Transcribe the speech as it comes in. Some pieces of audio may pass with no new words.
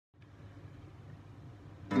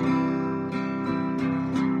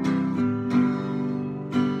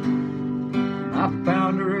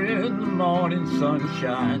morning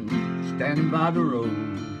sunshine, standing by the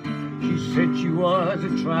road. She said she was a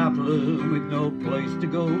traveler with no place to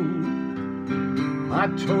go. I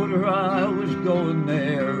told her I was going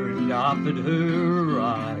there and offered her a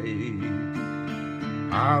ride.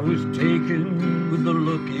 I was taken with the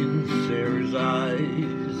look in Sarah's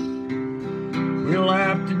eyes. We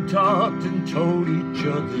laughed and talked and told each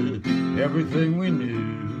other everything we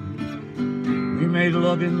knew. We made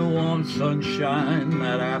love in the warm sunshine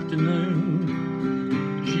that afternoon.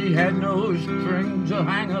 She had no strings or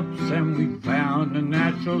hang-ups and we found a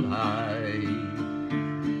natural high.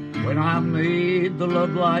 When I made the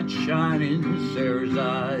love light shine in Sarah's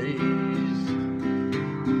eyes,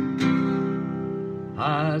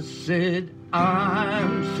 I said,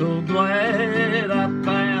 I'm so glad I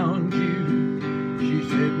found you. She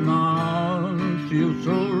said, my arms feel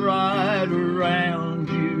so right around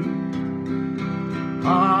you.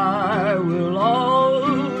 I will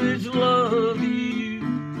always love you.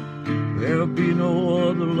 There'll be no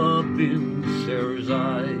other love in Sarah's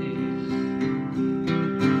eyes.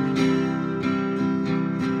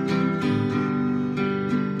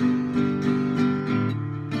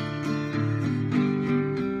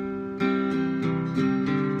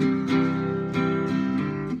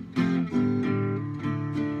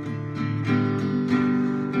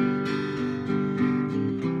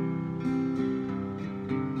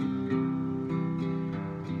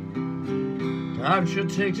 Time sure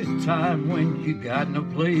takes its time when you got no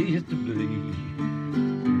place to be.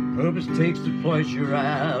 Purpose takes the pleasure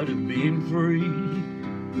out of being free.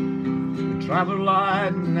 The travel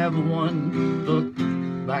light never once looked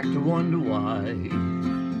back to wonder why.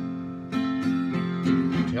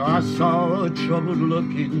 Till I saw a troubled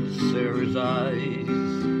look in Sarah's eyes.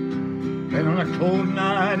 And on a cold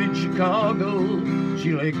night in Chicago,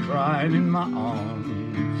 she lay crying in my arms.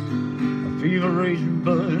 I feel her raging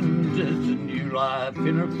burns as a new life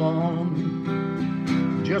in her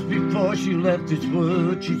form. Just before she left this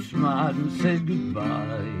world, she smiled and said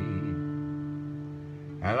goodbye.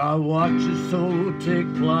 And I watched her soul take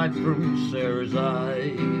flight from Sarah's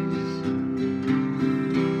eyes.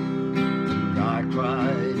 And I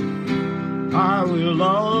cried, I will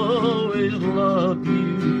always love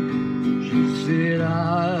you. She said,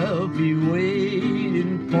 I'll be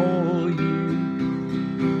waiting for you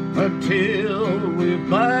until we're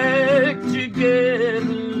back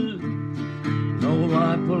together. No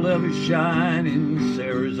light will ever shine in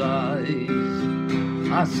Sarah's eyes.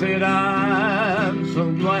 I said, I'm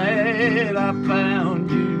so glad I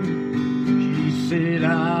found you. She said,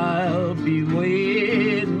 I'll be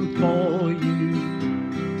waiting for you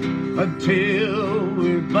until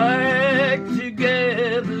we're back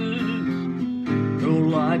together. No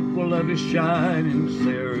light will ever shine in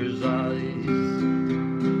Sarah's eyes.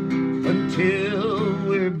 Until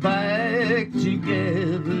we're back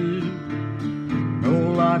together, no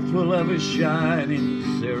light will ever shine in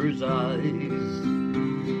Sarah's eyes.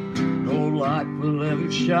 No light will ever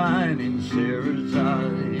shine in Sarah's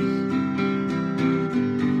eyes.